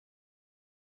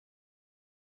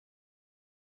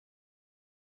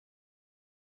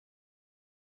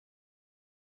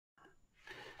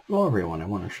Hello everyone, I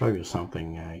want to show you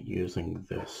something using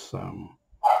this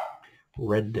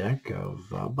red deck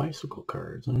of bicycle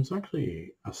cards, and it's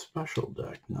actually a special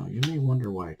deck. Now you may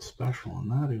wonder why it's special, and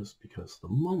that is because the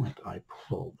moment I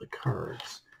pull the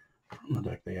cards from the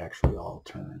deck, they actually all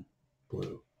turn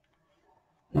blue.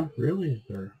 Not really,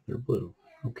 they're blue.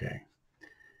 Okay,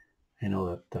 I know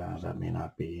that that may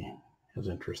not be as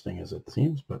interesting as it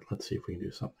seems, but let's see if we can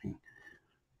do something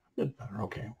a bit better.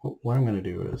 Okay, what I'm going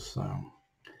to do is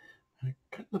I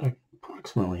cut it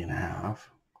approximately in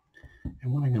half,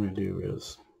 and what I'm going to do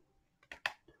is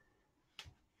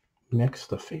mix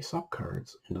the face-up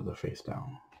cards into the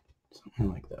face-down,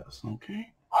 something like this,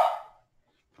 okay?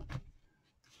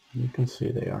 You can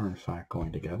see they are in fact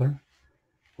going together.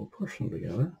 We'll push them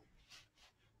together.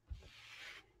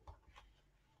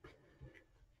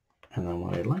 And then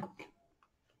what I'd like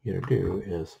you to do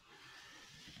is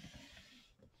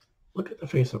look at the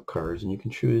face-up cards, and you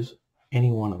can choose any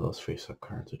one of those face-up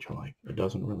cards that you like. It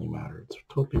doesn't really matter. It's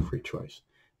a totally free choice.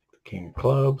 The King of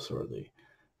Clubs, or the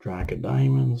Jack of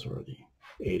Diamonds, or the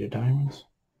Eight of Diamonds.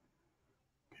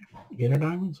 Okay. Eight of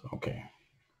Diamonds? Okay.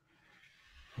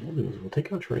 What we'll do is we'll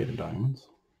take out your Eight of Diamonds.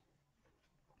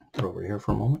 Put it over here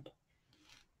for a moment.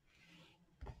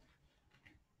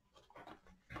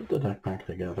 Put the deck back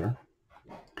together.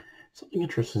 Something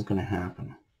interesting is going to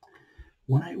happen.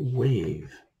 When I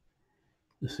wave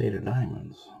this Eight of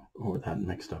Diamonds over that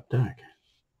mixed up deck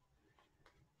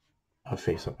of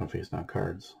face-up and face-down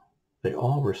cards, they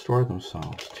all restore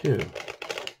themselves to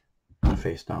the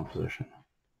face-down position.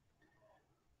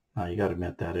 Now you got to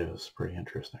admit that is pretty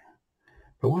interesting.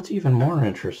 But what's even more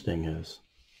interesting is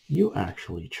you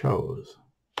actually chose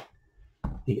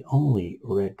the only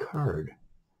red card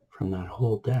from that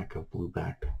whole deck of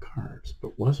blue-backed cards.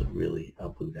 But was it really a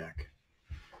blue deck?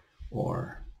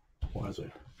 Or was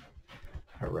it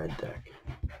a red deck?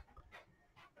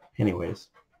 Anyways,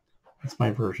 that's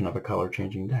my version of a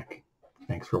color-changing deck.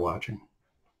 Thanks for watching.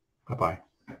 Bye-bye.